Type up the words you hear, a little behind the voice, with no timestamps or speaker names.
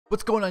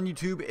What's going on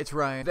YouTube? It's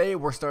Ryan. Today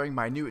we're starting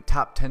my new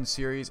top 10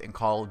 series in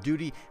Call of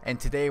Duty, and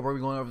today we're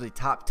going over the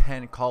top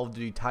 10 Call of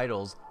Duty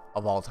titles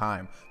of all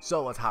time.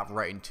 So let's hop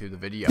right into the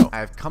video.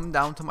 I've come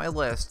down to my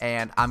list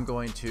and I'm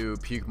going to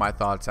puke my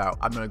thoughts out.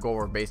 I'm going to go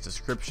over a base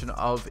description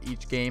of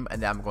each game,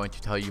 and then I'm going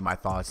to tell you my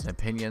thoughts and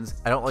opinions.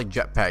 I don't like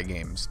jetpack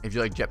games. If you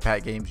like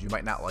jetpack games, you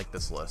might not like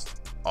this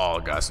list.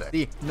 All I gotta say.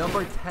 The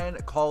number 10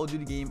 Call of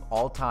Duty game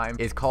all time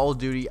is Call of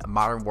Duty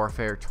Modern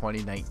Warfare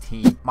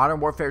 2019.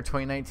 Modern Warfare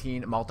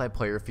 2019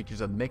 multiplayer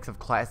features a mix of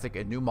classic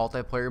and new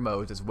multiplayer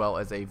modes, as well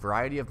as a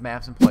variety of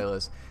maps and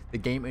playlists. The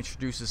game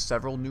introduces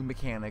several new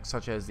mechanics,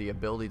 such as the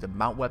ability to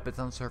mount weapons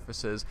on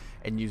surfaces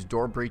and use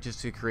door breaches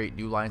to create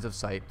new lines of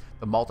sight.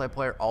 The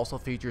multiplayer also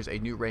features a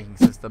new ranking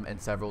system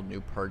and several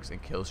new perks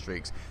and kill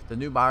streaks. The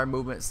new modern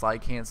movement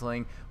slide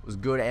canceling was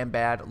good and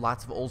bad.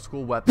 Lots of old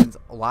school weapons,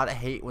 a lot of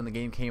hate when the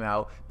game came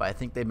out, but I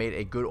think they made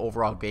a good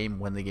overall game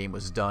when the game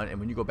was done. And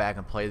when you go back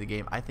and play the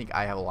game, I think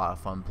I have a lot of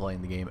fun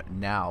playing the game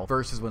now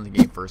versus when the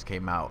game first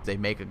came out. They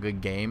make a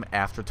good game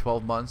after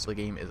 12 months. The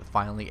game is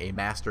finally a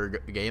master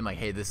game, like,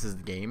 hey, this is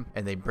the game,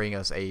 and they bring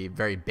us a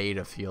very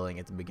beta feeling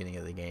at the beginning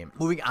of the game.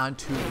 Moving on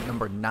to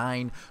number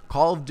 9,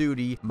 Call of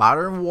Duty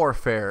Modern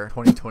Warfare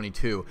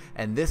 2022,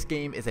 and this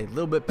game is a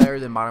little bit better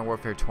than Modern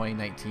Warfare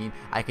 2019.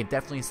 I can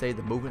definitely say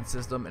the movement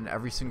system and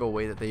every single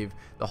way that the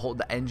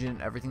engine,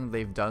 everything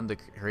they've done to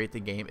create the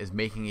game is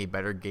making a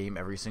better game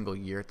every single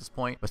year at this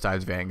point,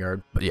 besides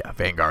Vanguard. But yeah,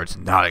 Vanguard's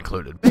not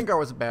included. Vanguard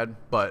wasn't bad,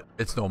 but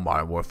it's no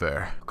Modern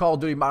Warfare. Call of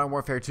Duty Modern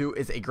Warfare 2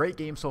 is a great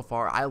game so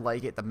far. I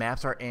like it. The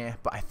maps are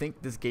but I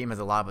think this game has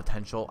a lot of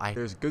potential.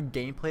 There's good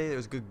gameplay,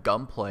 there's good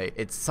gunplay.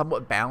 It's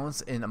somewhat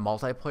balanced in a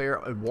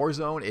multiplayer. In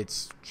Warzone,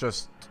 it's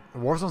just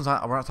Warzone's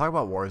not. We're not talking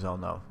about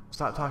Warzone though.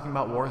 Stop talking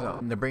about Warzone.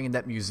 And they're bringing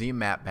that museum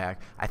map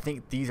back. I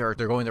think they're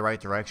going the right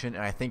direction,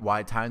 and I think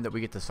by the time that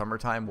we get to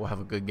summertime, we'll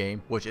have a good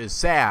game, which is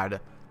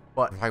sad.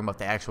 But we're talking about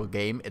the actual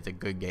game, it's a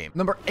good game.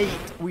 Number 8,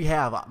 we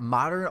have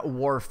Modern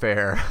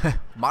Warfare.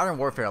 Modern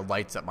Warfare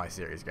lights up my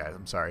series, guys.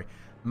 I'm sorry.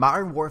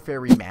 Modern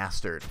Warfare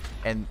Remastered.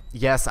 And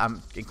yes,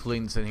 I'm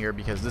including this in here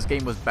because this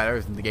game was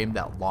better than the game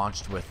that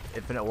launched with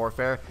Infinite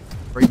Warfare.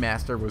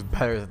 Remastered was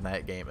better than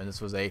that game, and this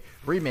was a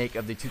remake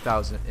of the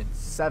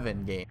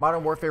 2007 game.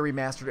 Modern Warfare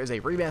Remastered is a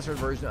remastered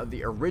version of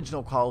the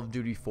original Call of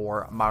Duty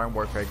 4 Modern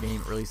Warfare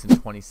game released in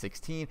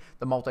 2016.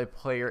 The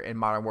multiplayer in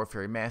Modern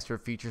Warfare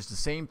Remastered features the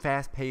same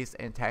fast-paced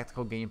and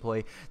tactical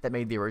gameplay that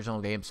made the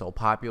original game so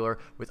popular.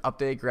 With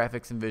updated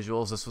graphics and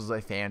visuals, this was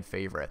a fan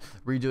favorite,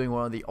 redoing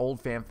one of the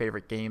old fan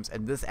favorite games,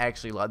 and this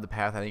actually led the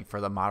path, I think,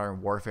 for the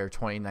Modern Warfare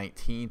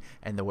 2019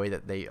 and the way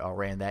that they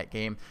ran that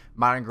game.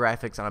 Modern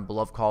graphics on a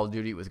beloved Call of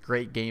Duty with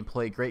great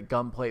gameplay, great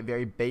gunplay,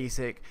 very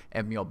basic,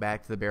 and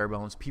back to the bare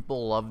bones.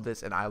 People loved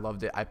this, and I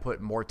loved it. I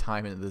put more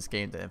time into this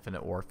game than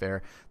Infinite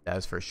Warfare, that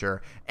is for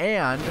sure.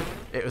 And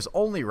it was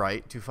only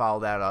right to follow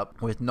that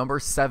up with number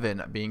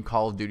 7 being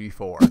Call of Duty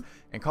 4.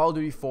 And Call of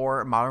Duty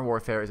 4 Modern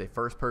Warfare is a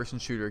first-person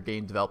shooter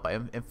game developed by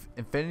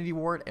Infinity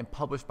Ward and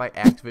published by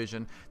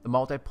Activision. The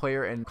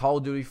multiplayer in Call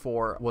of Duty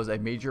 4 was a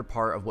major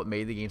part of what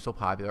made the game so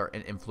popular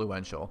and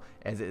influential,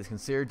 as it is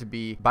considered to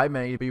be, by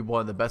many, to be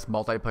one of the best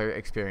multiplayer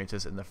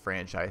experiences in the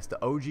franchise.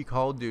 The OG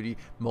Call of Duty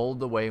molded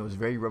the way and was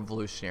very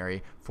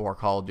revolutionary for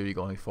Call of Duty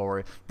going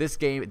forward. This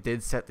game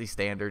did set the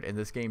standard, and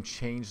this game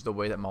changed the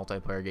way that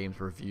multiplayer games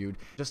were viewed,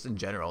 just in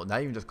general,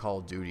 not even just Call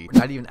of Duty,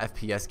 not even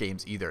FPS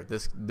games either.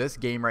 This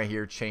game right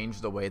here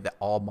changed the way that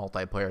all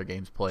multiplayer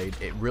games played.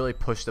 It really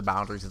pushed the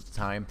boundaries at the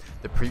time.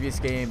 The previous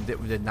game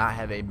did not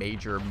have a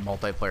major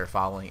multiplayer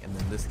following, and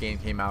then this game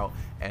came out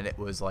and it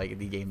was like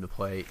the game to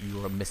play. You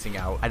were missing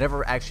out. I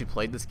never actually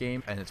played this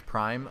game in its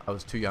prime. I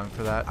was too young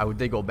for that. I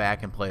did go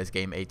back and play this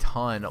game a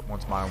ton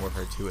once Modern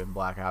Warfare 2 and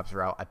Black Ops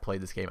were out. I played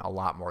this game a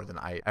lot more than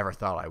I ever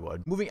thought I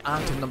would. Moving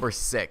on to number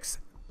 6,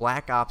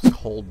 Black Ops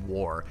Cold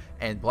War.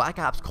 And Black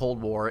Ops Cold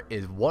War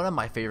is one of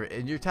my favorite,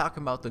 and you're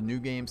talking about the new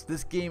games,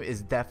 this game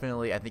is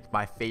definitely, I think,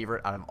 my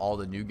favorite out of all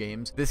the new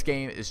games. This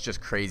game is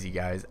just crazy,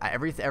 guys.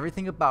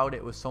 Everything about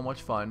it was so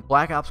much fun.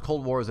 Black Ops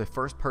Cold War is a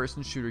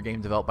first-person shooter game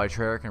developed by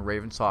Treyarch and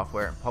Raven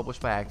Software and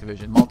published by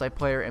Activision.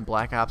 Multiplayer in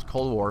Black Ops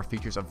Cold War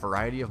features a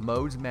variety of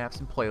modes,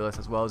 maps, and playlists,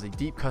 as well as a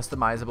deep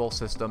customizable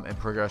system and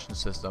progression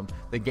system.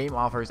 The game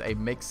offers a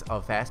mix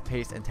of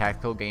fast-paced and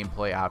tactical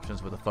gameplay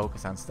options with a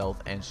focus on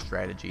stealth and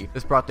strategy.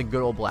 This brought the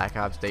good old Black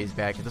Ops days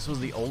back. This was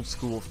the old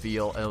school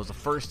feel, and it was the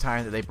first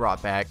time that they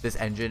brought back this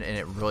engine, and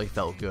it really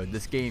felt good.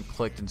 This game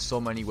clicked in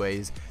so many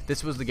ways.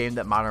 This was the game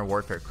that Modern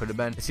Warfare could have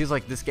been. It seems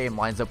like this game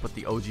lines up with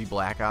the OG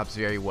Black Ops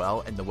very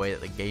well in the way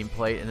that the game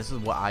played, and this is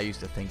what I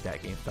used to think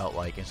that game felt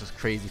like. It's just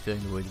crazy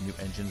feeling the way the new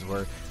engines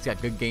were. It's got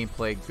good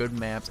gameplay, good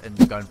maps, and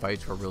the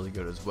gunfights were really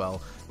good as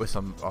well, with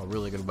some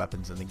really good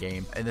weapons in the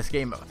game. And this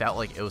game felt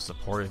like it was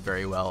supported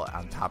very well.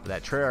 On top of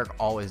that, Treyarch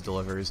always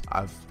delivers.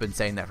 I've been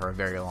saying that for a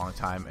very long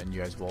time, and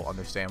you guys will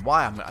understand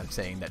why I'm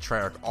saying that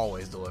Treyarch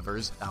always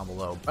delivers down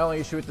below. My only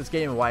issue with this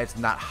game and why it's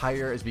not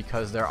higher is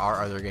because there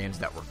are other games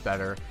that were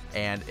better,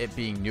 and it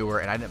being newer,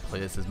 and I didn't play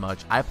this as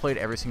much. I played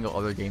every single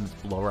other game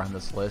lower on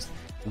this list,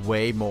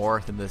 way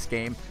more than this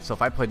game. So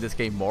if I played this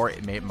game more,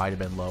 it might have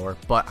been lower,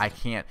 but I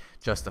can't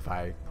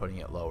justify putting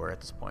it lower at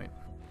this point.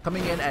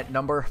 Coming in at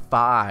number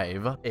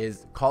 5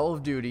 is Call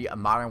of Duty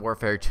Modern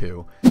Warfare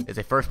 2. It's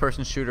a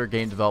first-person shooter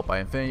game developed by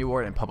Infinity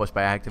Ward and published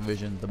by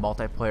Activision. The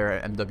multiplayer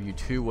at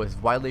MW2 was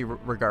widely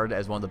regarded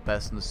as one of the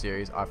best in the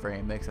series, offering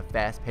a mix of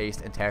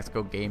fast-paced and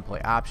tactical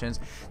gameplay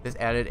options. This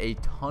added a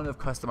ton of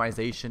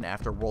customization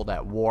after World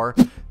at War.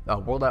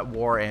 World at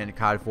War and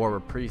COD 4 were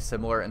pretty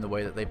similar in the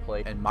way that they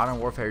played, and Modern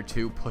Warfare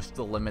 2 pushed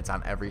the limits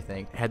on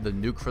everything. It had the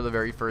nuke for the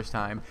very first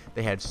time.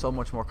 They had so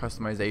much more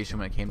customization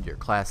when it came to your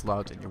class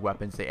loads and your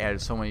weapons. They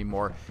added so many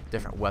more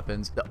different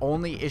weapons. The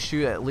only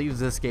issue that leaves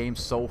this game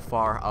so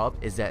far up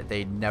is that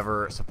they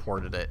never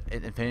supported it.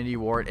 Infinity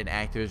Ward and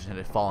Activision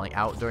had falling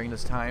out during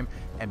this time,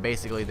 and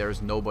basically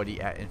there's nobody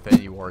at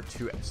Infinity Ward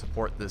to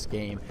support this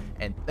game,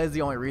 and that's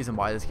the only reason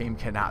why this game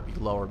cannot be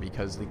lower,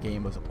 because the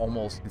game was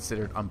almost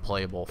considered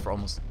unplayable for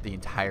almost the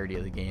entirety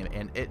of the game,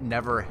 and it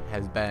never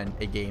has been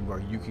a game where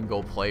you can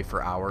go play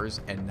for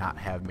hours and not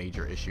have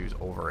major issues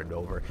over and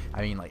over.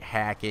 I mean, like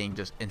hacking,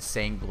 just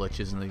insane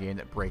glitches in the game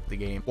that break the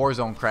game.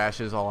 Warzone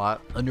crashes a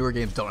lot. The newer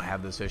games don't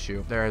have this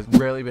issue. There has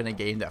rarely been a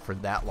game that for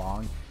that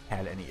long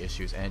had any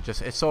issues, and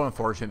it's so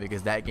unfortunate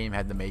because that game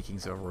had the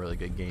makings of a really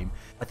good game.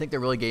 I think they're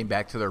really getting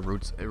back to their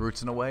roots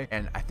in a way,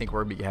 and I think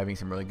we're gonna be having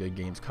some really good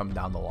games come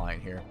down the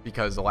line here,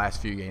 because the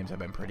last few games have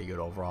been pretty good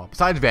overall.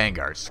 Besides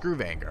Vanguard, screw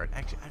Vanguard.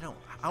 Actually, I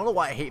don't know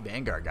why I hate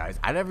Vanguard, guys.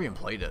 I never even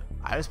played it.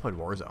 I just played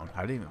Warzone.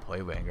 I didn't even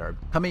play Vanguard.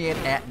 Coming in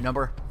at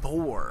number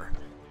 4.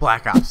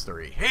 Black Ops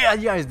 3. Hey,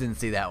 you guys didn't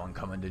see that one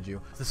coming, did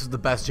you? This is the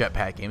best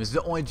jetpack game. This is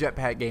the only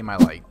jetpack game I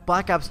like.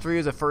 Black Ops 3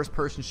 is a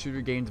first-person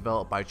shooter game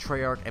developed by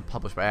Treyarch and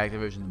published by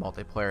Activision. The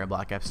multiplayer in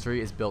Black Ops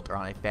 3 is built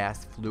around a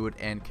fast, fluid,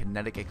 and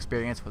kinetic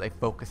experience with a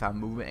focus on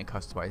movement and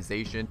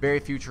customization. Very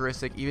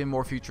futuristic, even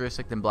more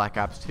futuristic than Black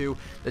Ops 2.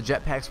 The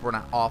jetpacks were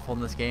not awful in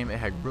this game. It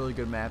had really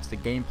good maps. The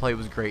gameplay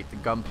was great. The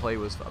gunplay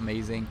was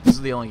amazing. This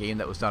is the only game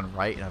that was done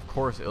right, and of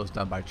course, it was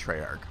done by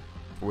Treyarch.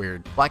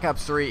 Weird. Black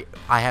Ops 3,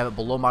 I have it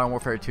below Modern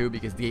Warfare 2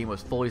 because the game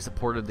was fully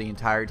supported the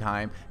entire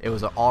time. It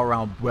was an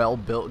all-around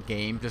well-built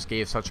game, just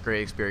gave such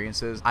great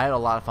experiences. I had a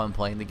lot of fun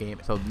playing the game,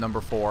 so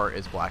number 4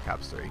 is Black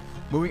Ops 3.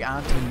 Moving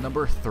on to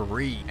number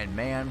 3, and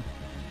man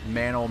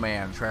oh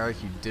man,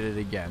 Treyarch, you did it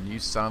again, you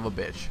son of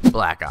a bitch.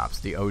 Black Ops,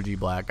 the OG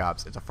Black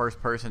Ops. It's a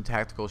first-person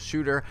tactical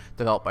shooter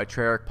developed by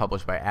Treyarch,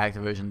 published by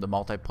Activision. The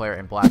multiplayer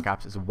in Black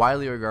Ops is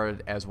widely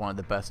regarded as one of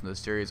the best in the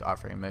series,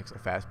 offering a mix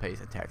of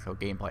fast-paced and tactical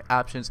gameplay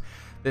options.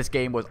 This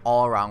game was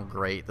all around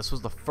great. This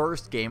was the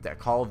first game that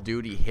Call of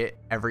Duty hit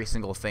every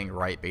single thing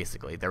right,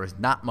 basically. There was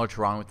not much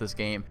wrong with this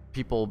game.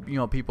 People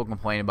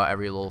complain about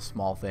every little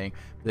small thing.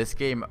 This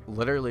game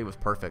literally was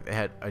perfect. It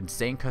had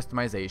insane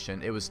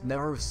customization. It was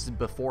never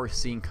before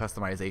seen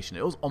customization.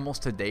 It was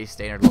almost today's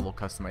standard level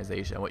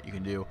customization, what you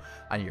can do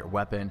on your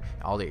weapon,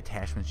 all the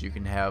attachments you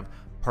can have,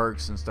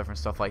 perks and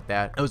stuff like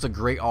that. It was a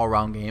great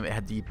all-around game. It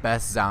had the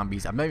best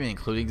zombies. I'm not even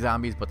including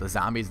zombies, but the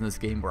zombies in this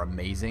game were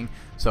amazing,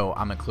 so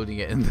I'm including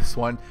it in this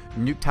one.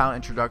 Nuketown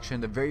introduction,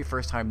 the very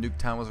first time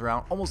Nuketown was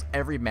around, almost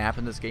every map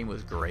in this game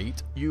was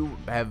great. You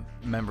have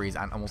memories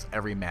on almost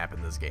every map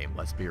in this game,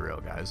 let's be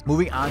real, guys.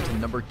 Moving on to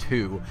number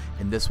 2,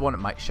 and this one, it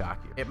might shock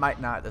you. It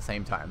might not at the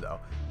same time, though.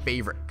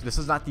 Favorite. This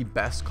is not the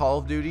best Call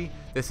of Duty.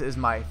 This is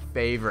my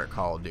favorite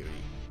Call of Duty.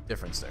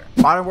 Difference there.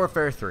 Modern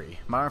Warfare 3.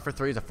 Modern Warfare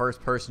 3 is a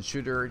first-person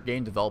shooter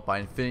game developed by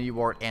Infinity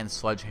Ward and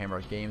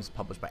Sledgehammer Games,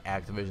 published by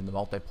Activision. The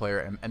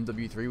multiplayer in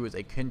MW3 was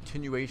a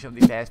continuation of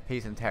the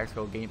fast-paced and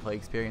tactical gameplay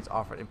experience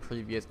offered in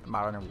previous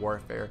Modern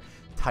Warfare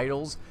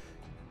titles.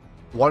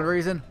 One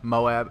reason,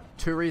 Moab.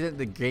 2 reason,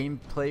 the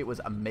gameplay was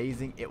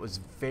amazing. It was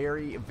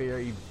very,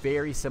 very,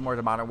 very similar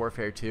to Modern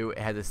Warfare 2. It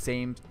had the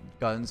same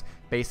guns.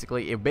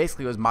 It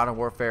basically was Modern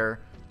Warfare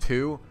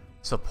 2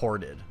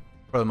 supported.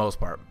 For the most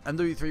part.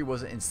 MW3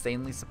 wasn't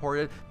insanely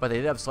supported, but they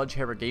did have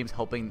Sledgehammer Games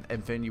helping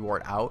Infinity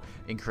Ward out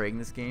in creating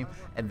this game,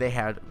 and they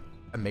had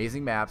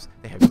amazing maps,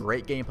 they had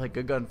great gameplay,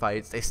 good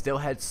gunfights. They still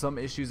had some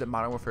issues that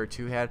Modern Warfare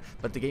 2 had,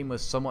 but the game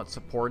was somewhat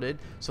supported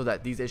so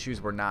that these issues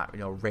were not,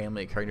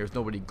 randomly occurring. There was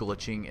nobody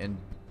glitching in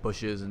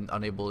bushes and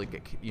unable to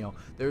get,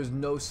 there was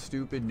no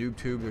stupid noob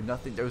tube or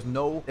nothing. There was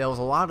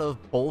a lot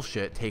of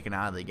bullshit taken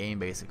out of the game,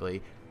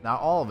 basically. Not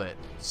all of it,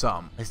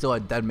 some. They still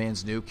had Dead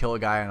Man's Nuke, kill a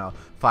guy on a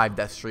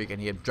 5-death streak, and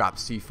he'd drop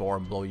C4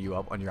 and blow you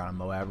up when you're on a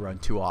Moab run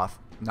 2 off.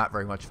 Not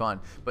very much fun.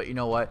 But you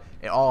know what?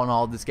 All in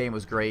all, this game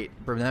was great.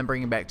 Them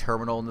bringing back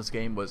Terminal in this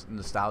game was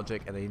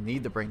nostalgic, and they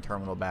need to bring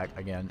Terminal back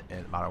again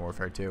in Modern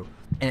Warfare 2.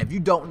 And if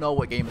you don't know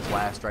what game is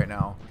last right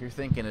now, if you're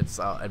thinking it's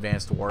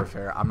Advanced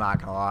Warfare, I'm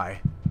not gonna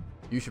lie.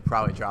 You should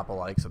probably drop a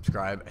like,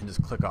 subscribe, and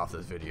just click off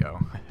this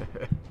video.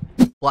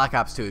 Black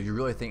Ops 2, you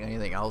really think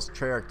anything else?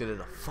 Treyarch did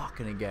it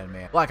fucking again,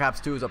 man. Black Ops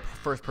 2 is a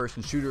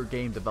first-person shooter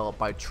game developed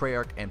by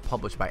Treyarch and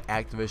published by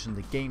Activision.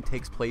 The game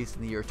takes place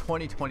in the year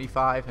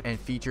 2025 and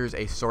features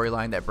a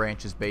storyline that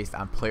branches based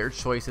on player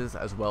choices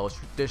as well as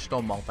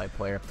traditional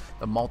multiplayer.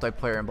 The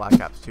multiplayer in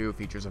Black Ops 2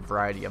 features a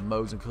variety of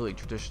modes, including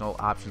traditional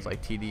options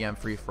like TDM,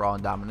 free-for-all,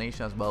 and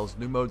domination, as well as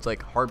new modes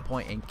like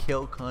Hardpoint and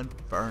Kill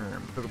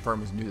Confirm. Kill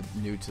Confirm is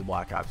new to the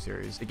Black Ops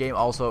series. The game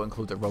also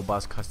includes a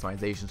robust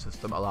customization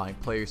system, allowing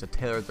players to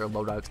tailor their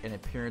loadouts and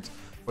appearance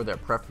for their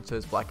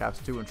preferences. Black Ops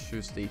 2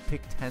 introduced the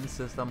Pick 10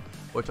 system,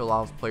 which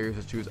allows players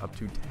to choose up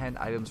to 10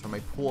 items from a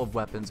pool of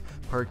weapons,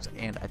 perks,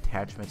 and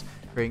attachments,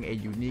 creating a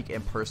unique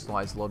and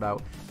personalized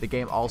loadout. The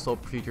game also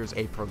features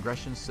a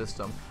progression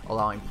system,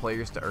 allowing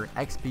players to earn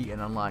XP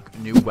and unlock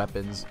new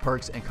weapons,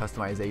 perks, and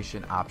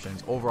customization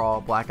options.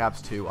 Overall, Black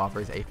Ops 2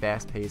 offers a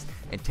fast-paced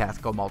and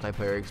tactical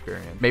multiplayer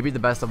experience. Maybe the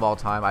best of all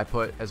time. I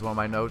put as one of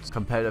my notes,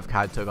 competitive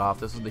COD took off.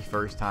 This was the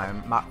first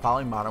time,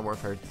 following Modern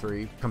Warfare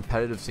 3,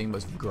 competitive scene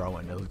was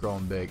growing. It was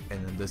growing big,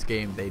 and in this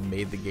game, they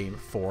made the game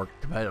for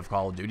competitive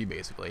Call of Duty,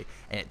 basically,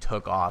 and it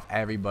took off.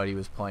 Everybody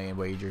was playing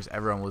wagers.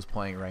 Everyone was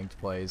playing ranked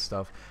plays,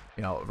 stuff.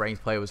 You know,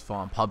 ranked play was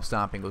fun. Pub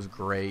stomping was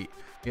great.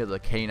 You know, the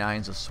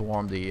K9s, the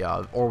Swarm, the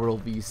Orbital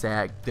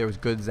VSAC. There was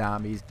good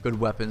zombies, good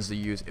weapons to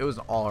use. It was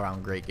an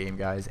all-around great game,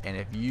 guys. And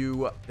if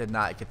you did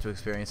not get to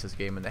experience this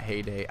game in the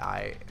heyday,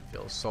 I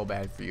feel so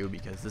bad for you,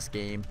 because this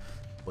game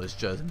was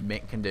just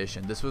mint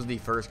condition. This was the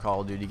first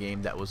Call of Duty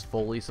game that was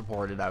fully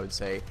supported, I would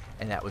say,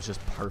 and that was just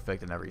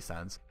perfect in every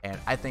sense. And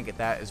I think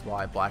that is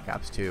why Black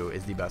Ops 2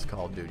 is the best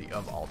Call of Duty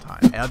of all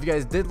time. And if you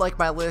guys did like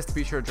my list,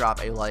 be sure to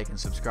drop a like and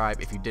subscribe.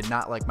 If you did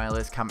not like my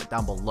list, comment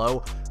down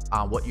below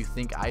what you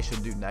think I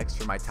should do next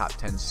for my top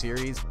 10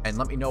 series, and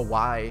let me know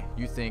why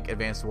you think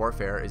Advanced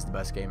Warfare is the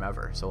best game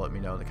ever. So let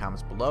me know in the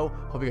comments below.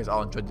 Hope you guys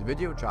all enjoyed the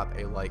video. Drop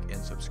a like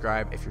and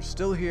subscribe if you're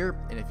still here,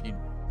 and if you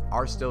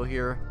are still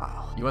here,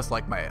 you must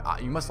like my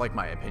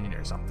opinion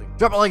or something.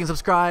 Drop a like and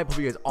subscribe. Hope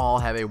you guys all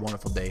have a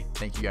wonderful day.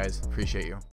 Thank you guys, appreciate you.